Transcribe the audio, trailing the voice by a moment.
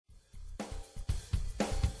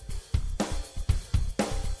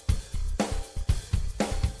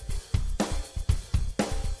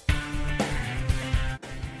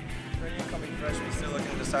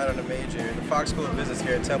decide on a major, the Fox School of Business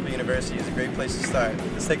here at Temple University is a great place to start.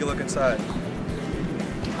 Let's take a look inside.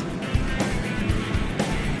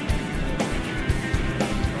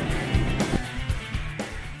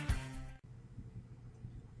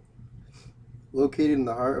 Located in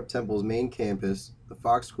the heart of Temple's main campus, the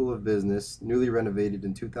Fox School of Business, newly renovated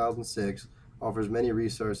in 2006, offers many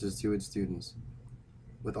resources to its students.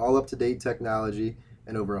 With all up-to-date technology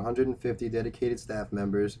and over 150 dedicated staff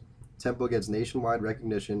members, Temple gets nationwide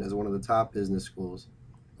recognition as one of the top business schools.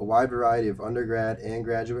 A wide variety of undergrad and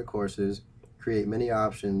graduate courses create many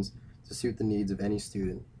options to suit the needs of any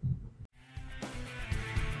student.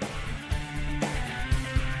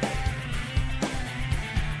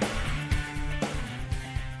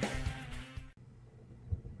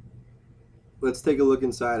 Let's take a look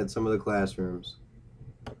inside at some of the classrooms.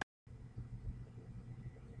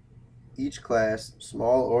 Each class,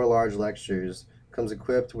 small or large lectures, comes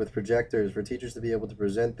equipped with projectors for teachers to be able to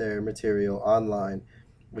present their material online,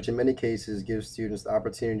 which in many cases gives students the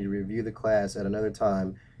opportunity to review the class at another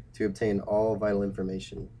time to obtain all vital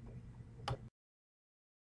information.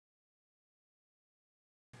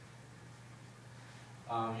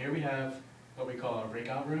 Here we have what we call our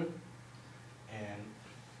breakout room, and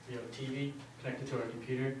we have a TV connected to our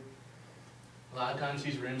computer. A lot of times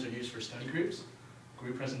these rooms are used for study groups,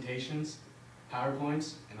 group presentations,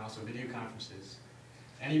 PowerPoints, and also video conferences.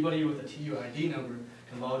 Anybody with a TU-ID number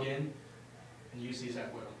can log in and use these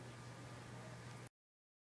at will.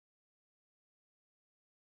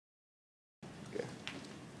 Okay.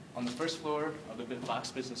 On the first floor of the Fox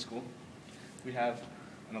Business School, we have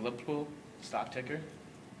an elliptical stock ticker,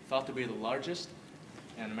 thought to be the largest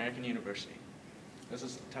in an American university. This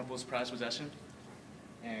is Temple's prized possession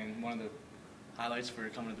and one of the highlights for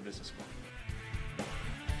coming to the business school.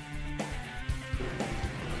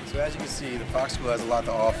 So as you can see, the Fox School has a lot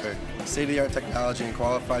to offer. State-of-the-art technology and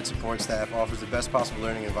qualified support staff offers the best possible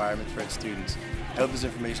learning environment for its students. I hope this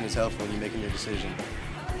information is helpful when you're making your decision.